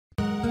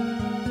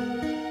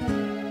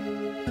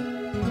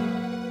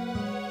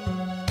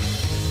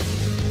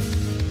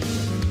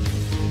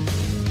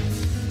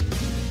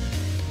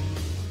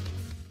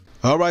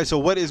All right, so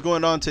what is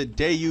going on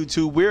today,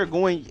 YouTube? We're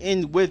going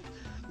in with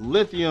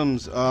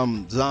Lithium's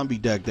zombie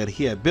deck that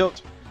he had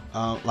built.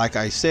 Like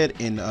I said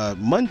in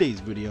Monday's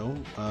video,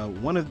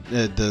 one of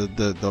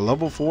the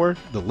level 4,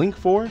 the link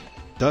 4,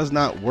 does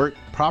not work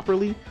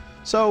properly,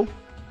 so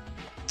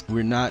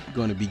we're not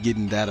going to be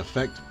getting that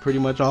effect pretty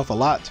much off a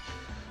lot.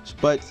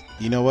 But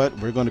you know what?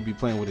 We're going to be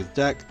playing with his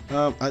deck.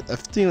 I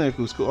feel like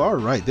it was cool. All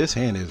right, this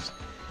hand is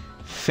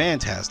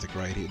fantastic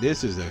right here.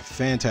 This is a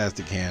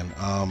fantastic hand.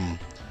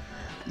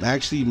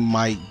 Actually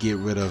might get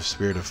rid of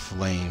Spirit of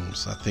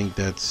Flames. I think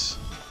that's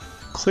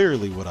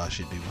clearly what I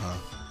should do,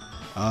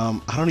 huh?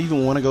 I don't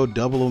even want to go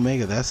double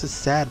Omega. That's the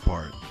sad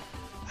part.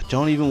 I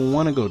don't even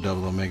want to go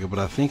double Omega, but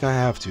I think I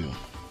have to.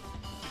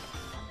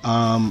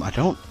 I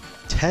don't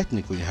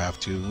technically have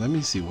to. Let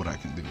me see what I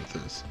can do with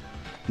this.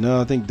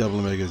 No, I think double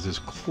Omega is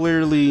just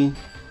clearly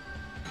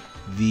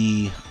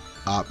the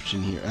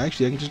option here.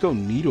 Actually, I can just go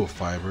Needle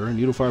Fiber.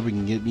 Needle Fiber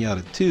can get me out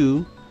of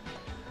 2.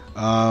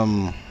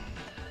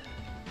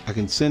 I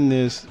can send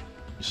this,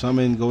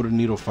 summon, go to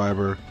Needle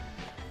Fiber,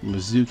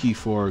 Mizuki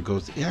for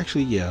goes.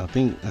 Actually, yeah, I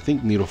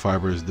think Needle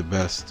Fiber is the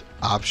best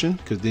option,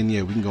 because then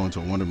yeah, we can go into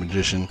a Wonder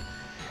Magician,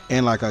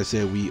 and like I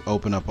said, we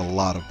open up a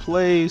lot of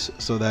plays,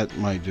 so that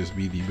might just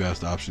be the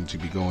best option to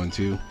be going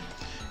to.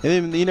 And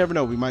then you never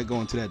know, we might go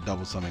into that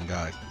double summon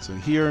guy. So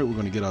here we're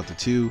going to get out the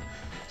 2.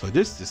 So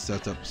this just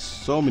sets up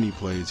so many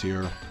plays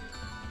here.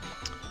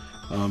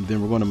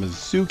 Then we're going to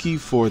Mizuki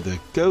for the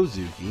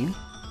Gozuki,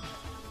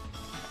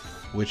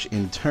 which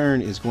in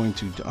turn is going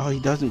to, oh, he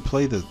doesn't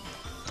play the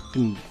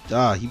fucking,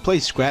 he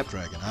plays Scrap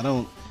Dragon.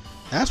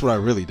 That's what I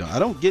really don't. I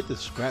don't get the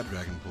Scrap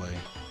Dragon play.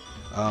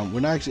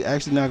 We're not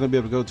actually not going to be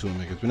able to go 2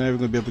 Omegas. We're not even going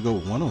to be able to go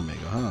 1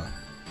 Omega, huh?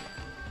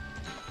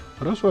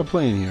 What else are I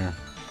playing here?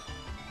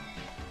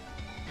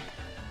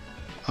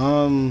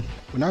 We're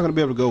not going to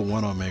be able to go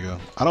 1 Omega.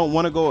 I don't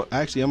want to go,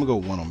 actually, I'm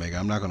going to go 1 Omega.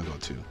 I'm not going to go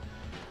 2.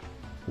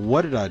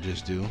 What did I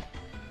just do?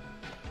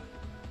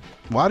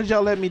 Why did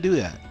y'all let me do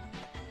that?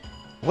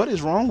 What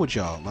is wrong with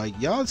y'all? Like,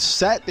 y'all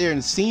sat there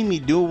and seen me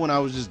do what I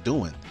was just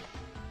doing.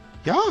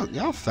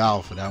 Y'all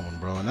foul for that one,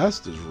 bro. And that's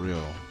just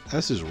real.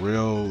 That's just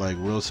real, like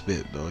real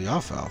spit, though. Y'all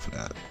foul for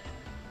that.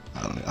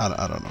 I don't know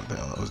what the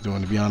hell I was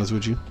doing, to be honest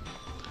with you.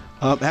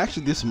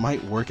 Actually, this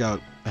might work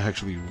out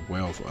actually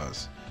well for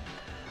us.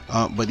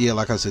 But yeah,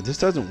 like I said, this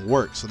doesn't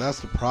work, so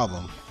that's the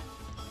problem.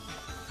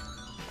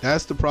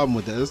 That's the problem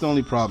with that. That's the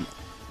only problem.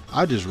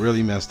 I just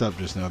really messed up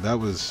just now. That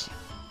was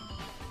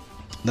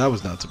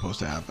not supposed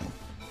to happen.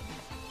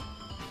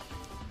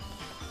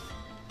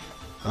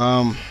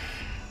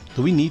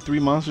 Do we need 3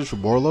 monsters for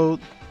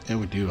Borload? Yeah,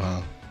 we do,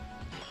 huh?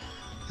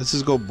 Let's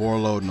just go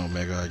Borload and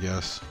Omega, I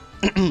guess.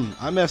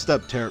 I messed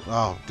up terrible.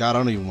 Oh god, I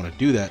don't even want to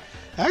do that.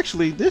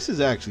 Actually, this is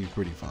actually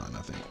pretty fine.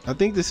 I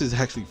think this is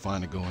actually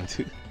fine to go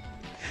into.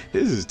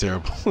 This is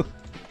terrible.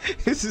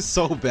 This is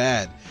so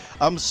bad.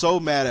 I'm so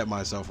mad at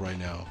myself right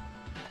now.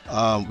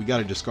 We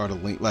gotta discard a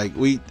link. Like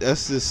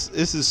this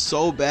is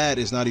so bad.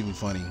 It's not even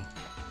funny.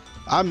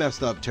 I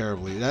messed up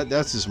terribly.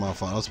 That's just my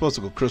fault. I was supposed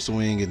to go Crystal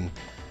Wing and.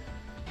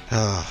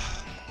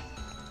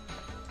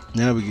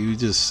 Now we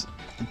just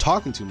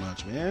talking too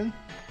much, man.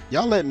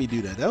 Y'all let me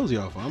do that. That was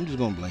y'all fault. I'm just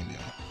gonna blame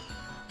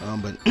y'all.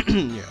 But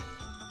yeah,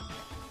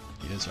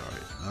 it's all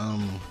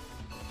right.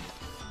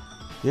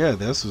 Yeah,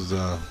 this is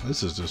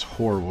just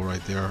horrible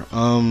right there.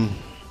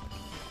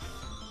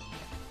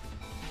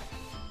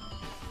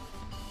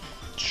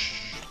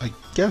 I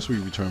guess we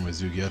return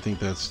Mizuki. I think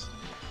that's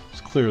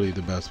clearly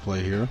the best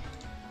play here.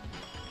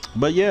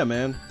 But yeah,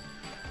 man.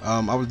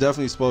 I was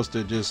definitely supposed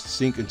to just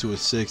sink into a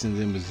 6 and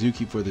then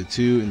Mizuki for the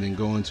 2 and then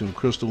go into a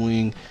Crystal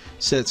Wing,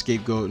 set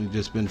Scapegoat, and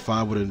just been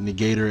fine with a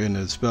Negator and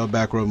a Spell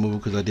back row move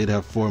because I did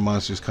have 4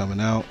 monsters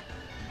coming out.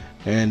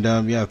 And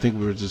yeah, I think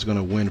we were just going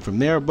to win from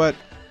there. But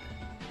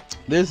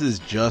this is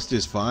just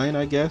as fine,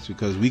 I guess,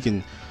 because we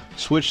can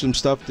switch some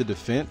stuff to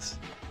defense.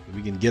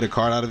 We can get a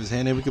card out of his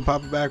hand and we can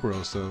pop a back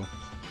row. So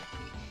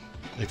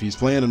if he's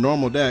playing a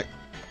normal deck,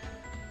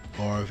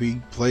 or if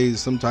he plays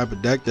some type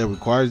of deck that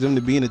requires him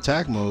to be in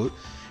attack mode,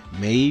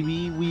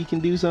 maybe we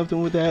can do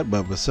something with that.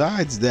 But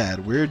besides that,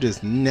 we're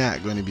just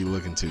not going to be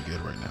looking too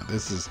good right now.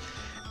 This is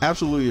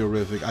absolutely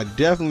horrific. I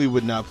definitely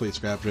would not play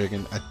Scrap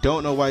Dragon. I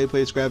don't know why he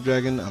played Scrap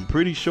Dragon. I'm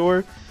pretty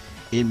sure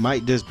it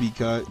might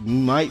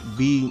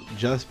be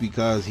just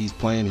because he's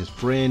playing his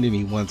friend and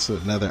he wants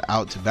another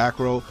out to back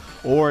row,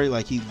 or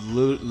like he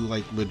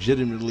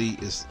legitimately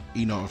is,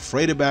 you know,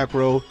 afraid of back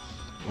row,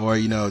 or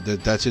you know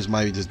that just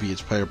might just be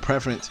his player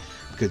preference.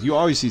 Because you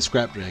always see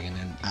Scrap Dragon,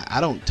 and I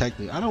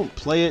don't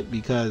play it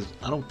because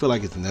I don't feel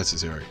like it's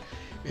necessary.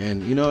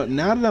 And you know,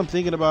 now that I'm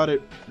thinking about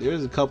it,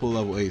 there's a couple of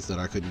level 8s that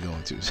I couldn't go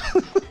into. So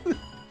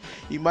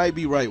he might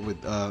be right with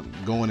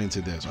going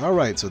into this. All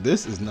right, so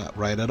this is not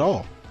right at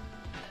all.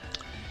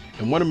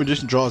 And Wonder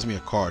Magician draws me a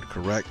card,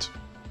 correct?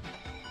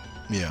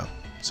 Yeah,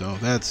 so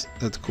that's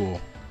cool.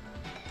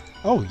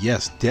 Oh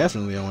yes,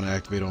 definitely I want to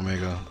activate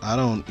Omega. I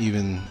don't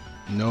even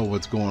know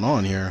what's going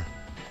on here.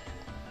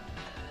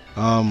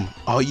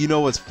 Oh, you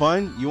know what's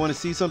fun? You want to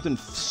see something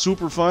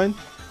super fun?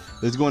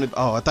 There's going to,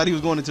 oh, I thought he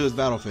was going into his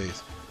battle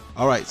phase.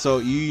 All right, so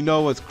you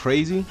know what's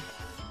crazy?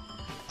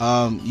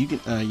 You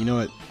can, you know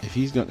what? If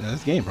he's gonna,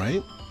 that's game,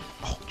 right?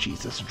 Oh,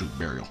 jeez, that's a Drew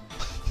burial.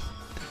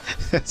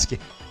 That's game.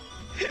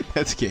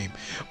 That's game.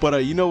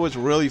 But you know what's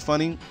really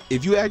funny?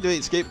 If you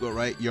activate Scapegoat,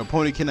 right, your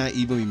opponent cannot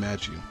evenly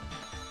match you.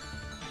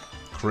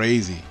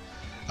 Crazy.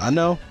 I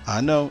know.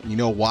 You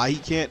know why he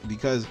can't?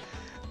 Because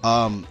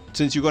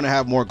since you're gonna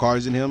have more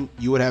cards than him,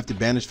 you would have to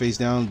banish face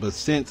down. But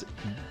since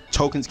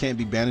tokens can't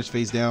be banished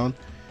face down,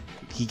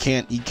 he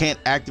can't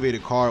activate a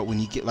card when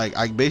he get like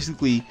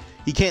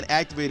he can't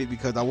activate it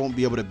because I won't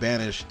be able to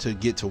banish to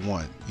get to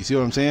 1. You see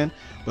what I'm saying?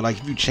 But like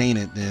if you chain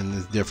it, then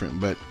it's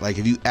different. But like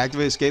if you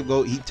activate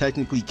Scapegoat, he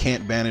technically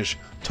can't banish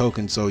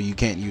tokens, so you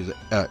can't use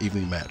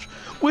evenly match,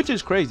 which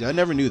is crazy. I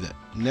never knew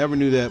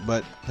that.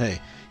 But hey,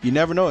 you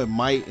never know. It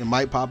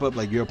might pop up.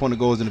 Like your opponent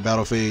goes into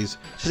battle phase,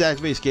 just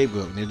activate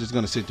Scapegoat, and they're just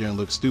gonna sit there and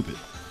look stupid.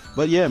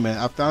 But yeah, man,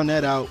 I found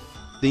that out.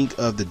 Think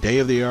of the day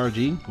of the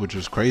ARG, which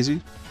was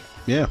crazy.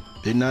 Yeah,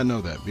 did not know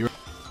that.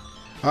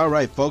 All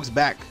right, folks,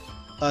 back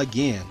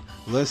again.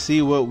 Let's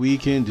see what we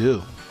can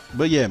do.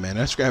 But yeah, man,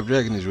 that Scrap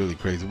Dragon is really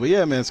crazy. But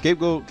yeah, man,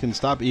 Scapegoat can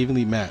stop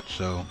evenly match.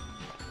 So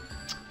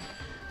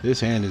this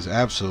hand is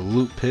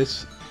absolute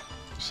piss.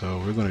 So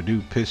we're gonna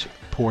do piss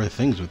poor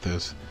things with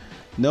this.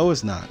 No,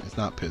 it's not. It's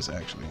not piss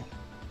actually.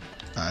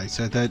 I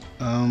said that.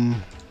 I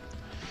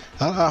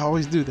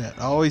always do that.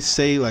 I always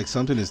say like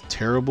something is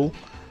terrible,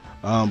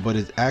 but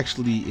it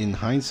actually in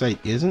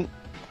hindsight isn't.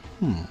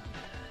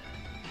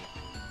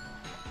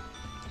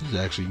 This is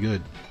actually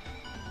good.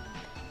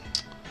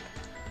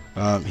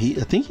 I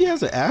think he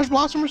has an Ash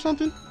Blossom or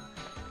something.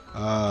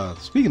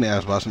 Speaking of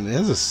Ash Blossom, it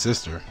has a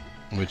sister,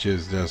 which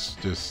is just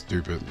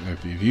stupid.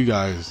 If you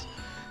guys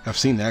have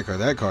seen that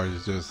card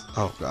is just,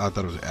 oh, I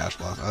thought it was an Ash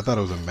Blossom. I thought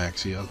it was a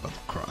Maxi. I was about to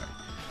cry.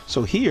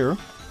 So here,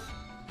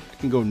 I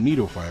can go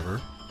Needle Fiber.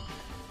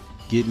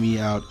 Get me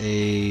out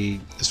a,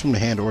 it's from the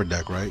hand or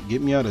deck, right?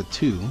 Get me out a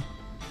 2.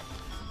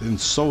 Then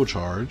Soul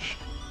Charge.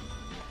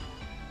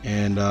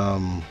 And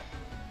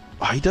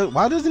why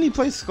doesn't he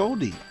play Skull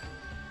Deep?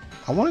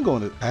 I want to go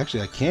into,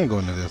 actually I can go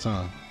into this,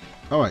 huh?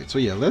 All right, so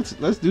yeah, let's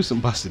do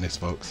some bustedness,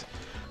 folks.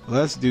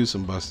 Let's do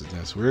some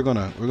bustedness. We're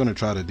gonna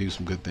try to do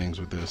some good things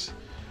with this.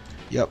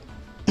 Yep.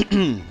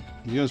 You're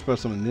gonna special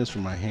summon this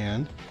from my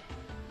hand.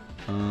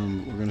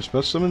 We're gonna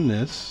special summon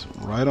this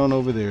right on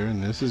over there,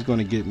 and this is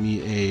gonna get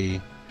me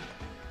a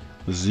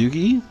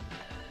Mizuki.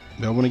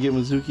 Do I want to get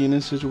Mizuki in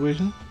this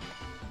situation?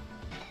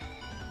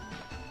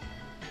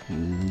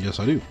 Yes,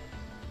 I do.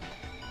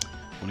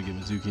 I want to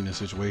get Mizuki in this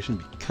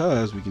situation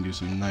because we can do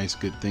some nice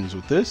good things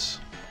with this.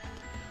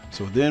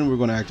 So then we're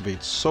going to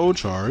activate Soul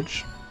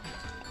Charge,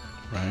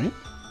 right?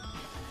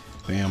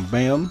 Bam,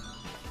 bam.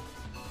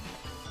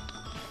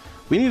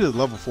 We need a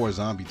level 4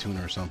 zombie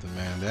tuner or something,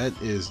 man. That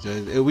is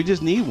just, we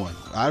just need one.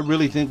 I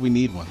really think we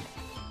need one.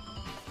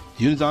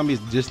 Unit Zombie is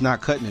just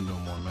not cutting it no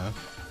more, man.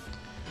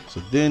 So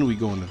then we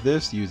go into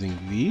this using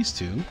these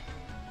 2.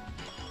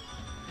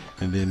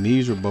 And then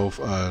these are both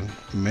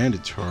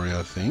mandatory,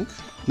 I think.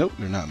 Nope,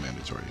 they're not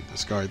mandatory.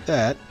 Discard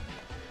that.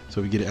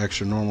 So we get an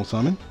extra normal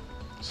summon.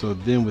 So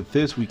then with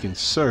this we can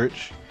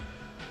search,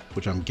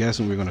 which I'm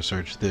guessing we're going to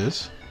search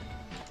this.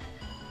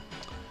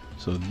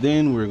 So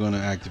then we're going to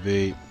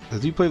activate,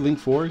 does he play Link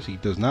Force? He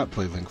does not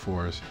play Link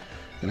Force.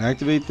 And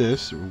activate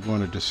this. We're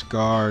going to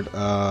discard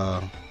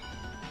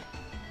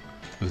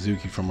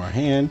Mizuki from our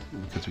hand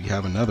because we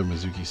have another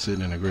Mizuki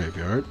sitting in a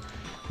graveyard.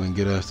 We're going to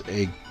get us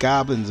a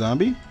Goblin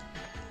Zombie.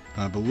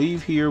 I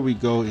believe here we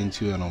go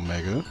into an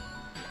Omega.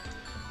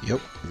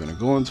 Yep, we're gonna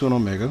go into an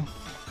Omega.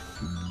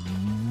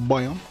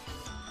 Bam.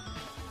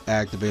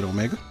 Activate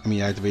Omega.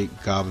 Activate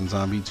Goblin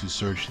Zombie to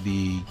search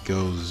the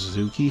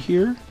Gozuki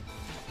here.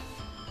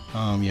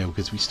 Yeah,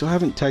 because we still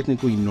haven't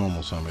technically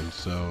normal summoned,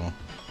 so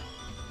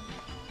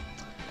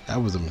that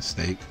was a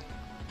mistake.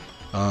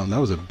 That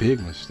was a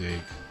big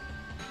mistake.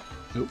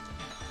 Nope.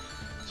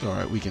 It's all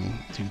right. We can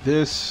do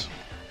this.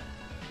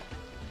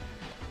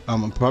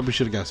 I probably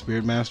should have got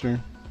Spirit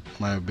Master.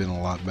 Might have been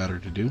a lot better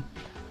to do,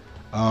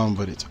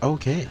 but it's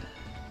okay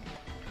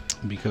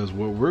because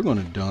what we're going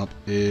to dump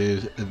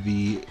is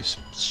the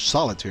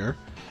Solitaire,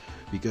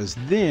 because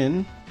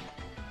then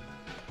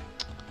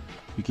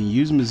we can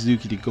use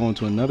Mizuki to go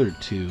into another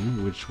 2,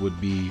 which would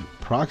be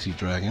Proxy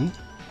Dragon.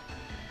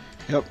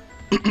 Yep.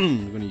 We're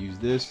going to use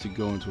this to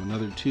go into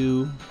another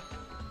 2.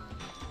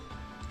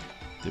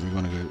 Then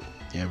we're going to go,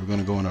 yeah, we're going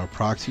to go into our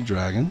Proxy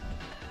Dragon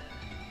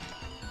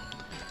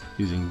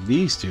using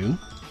these 2.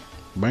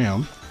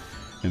 Bam.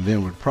 And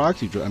then with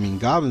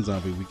Goblin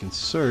Zombie, we can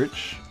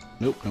search.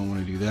 Nope, don't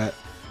want to do that.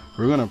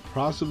 We're going to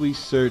possibly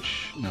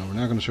search. No, we're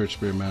not going to search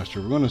Spirit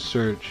Master. We're going to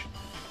search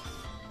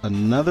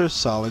another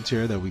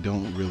Solitaire that we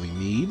don't really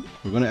need.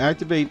 We're going to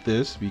activate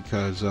this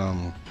because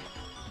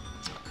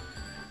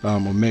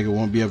Omega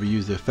won't be able to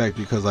use the effect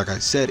because, like I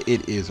said,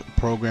 it is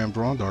program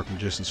drawn. Dark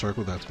Magician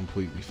Circle, that's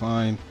completely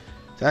fine.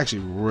 It's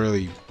actually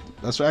really,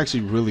 that's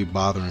actually really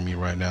bothering me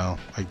right now.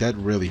 Like, that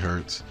really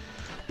hurts.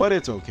 But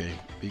it's okay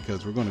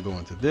because we're going to go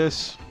into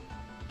this.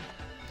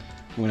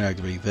 We're going to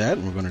activate that,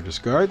 and we're going to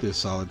discard this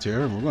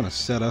Solitaire, and we're going to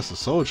set us a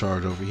Soul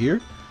Charge over here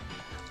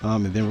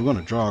And then we're going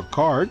to draw a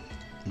card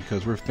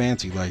because we're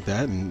fancy like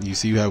that. And you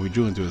see how we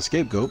drew into a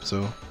scapegoat.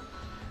 So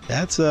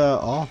that's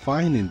all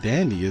fine and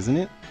dandy, isn't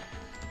it?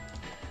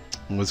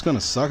 And what's going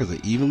to suck is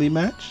an evenly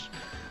matched.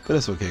 But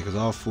that's okay, because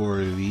all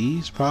 4 of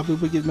these probably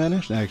would get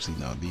managed. Actually,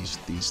 no, these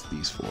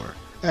 4.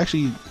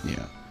 Actually,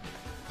 yeah.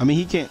 I mean,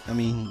 he can't. I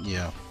mean,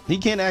 yeah, he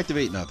can't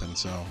activate nothing.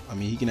 So, I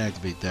mean, he can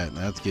activate that. And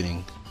that's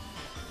getting.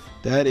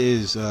 That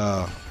is.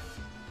 Yeah.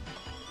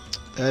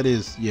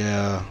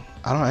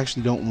 I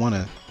don't want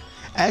to.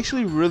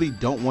 Actually, really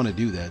don't want to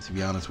do that. To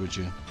be honest with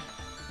you,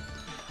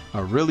 I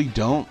really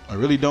don't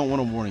want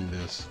to warning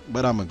this,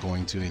 but I'm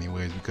going to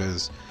anyways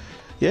because,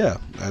 yeah,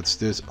 that's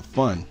just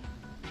fun.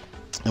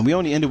 And we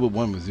only ended with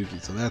 1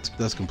 Mizuki, so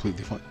that's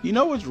completely fun. You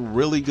know what's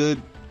really good?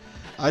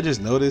 I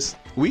just noticed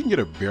we can get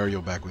a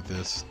burial back with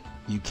this.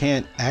 You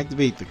can't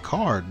activate the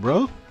card,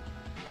 bro.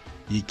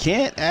 You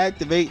can't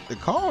activate the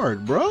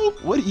card, bro.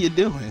 What are you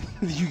doing?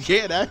 You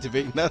can't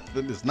activate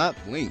nothing. It's not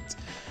linked.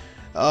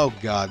 Oh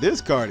god, this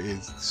card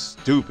is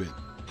stupid.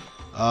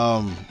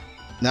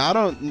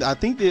 Now I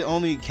think they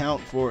only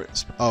count for.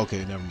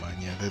 Okay, never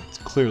mind. Yeah, that's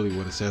clearly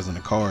what it says on the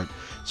card.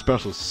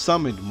 Special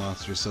summoned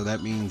monsters, so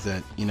that means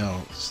that, you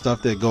know,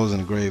 stuff that goes in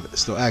the grave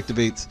still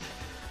activates.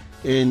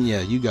 And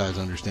yeah, you guys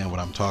understand what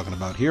I'm talking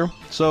about here.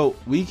 So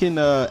we can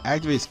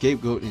activate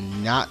Scapegoat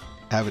and not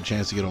have a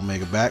chance to get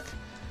Omega back.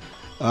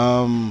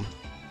 No,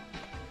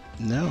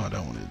 I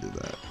don't want to do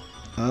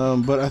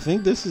that. But I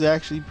think this is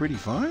actually pretty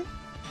fine.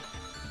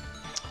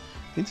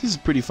 I think this is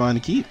pretty fine to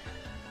keep.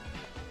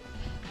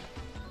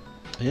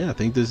 Yeah, I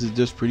think this is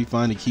just pretty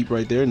fine to keep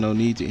right there. No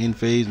need to end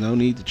phase, no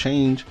need to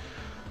change.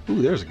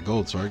 Ooh, there's a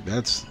gold sark.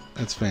 That's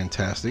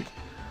fantastic.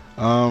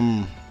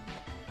 Yeah,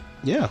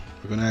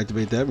 we're gonna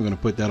activate that. We're gonna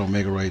put that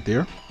Omega right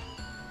there.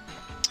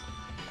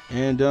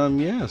 And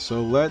yeah,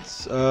 so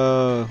let's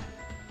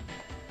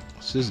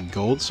this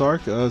gold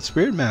sark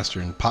Spirit Master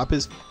and pop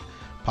his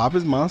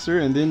monster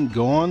and then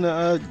go on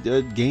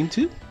game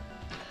 2.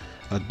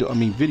 I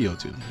mean video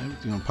 2.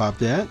 We're gonna pop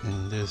that,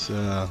 and this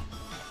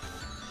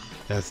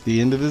that's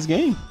the end of this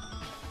game.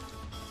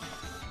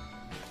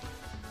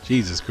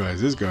 Jesus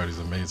Christ, this card is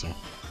amazing.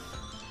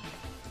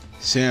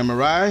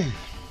 Samurai,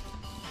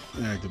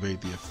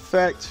 activate the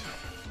effect,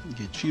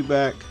 get you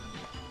back,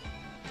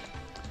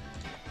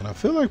 and I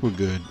feel like we're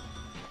good.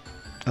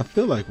 I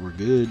feel like we're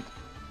good.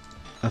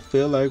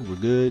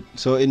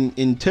 So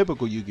in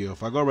typical Yu-Gi-Oh,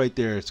 if I go right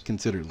there, it's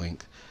considered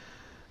linked.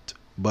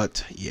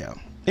 But yeah,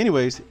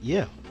 anyways,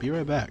 yeah, be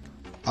right back.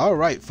 All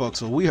right, folks,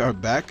 so we are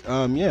back.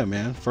 Yeah,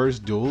 man,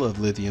 first duel of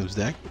Lithium's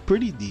deck,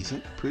 pretty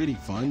decent, pretty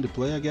fun to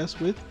play, I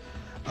guess, with.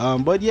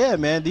 But yeah,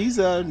 man, these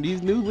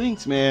new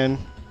links, man,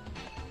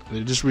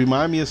 they just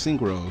remind me of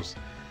Synchros,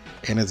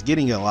 and it's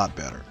getting a lot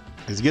better.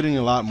 It's getting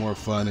a lot more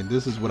fun, and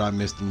this is what I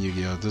missed in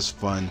Yu-Gi-Oh. Just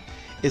fun.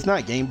 It's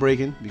not game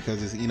breaking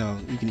because it's, you know,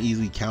 you can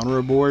easily counter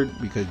a board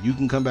because you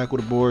can come back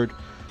with a board,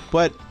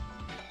 but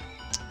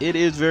it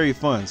is very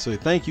fun. So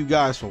thank you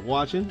guys for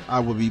watching. I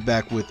will be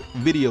back with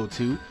video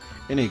 2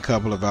 in a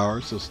couple of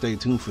hours, so stay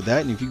tuned for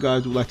that. And if you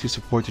guys would like to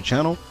support the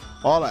channel,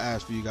 all I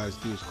ask for you guys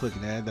to do is click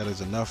an ad. That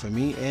is enough for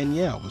me. And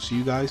yeah, we'll see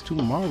you guys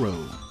tomorrow.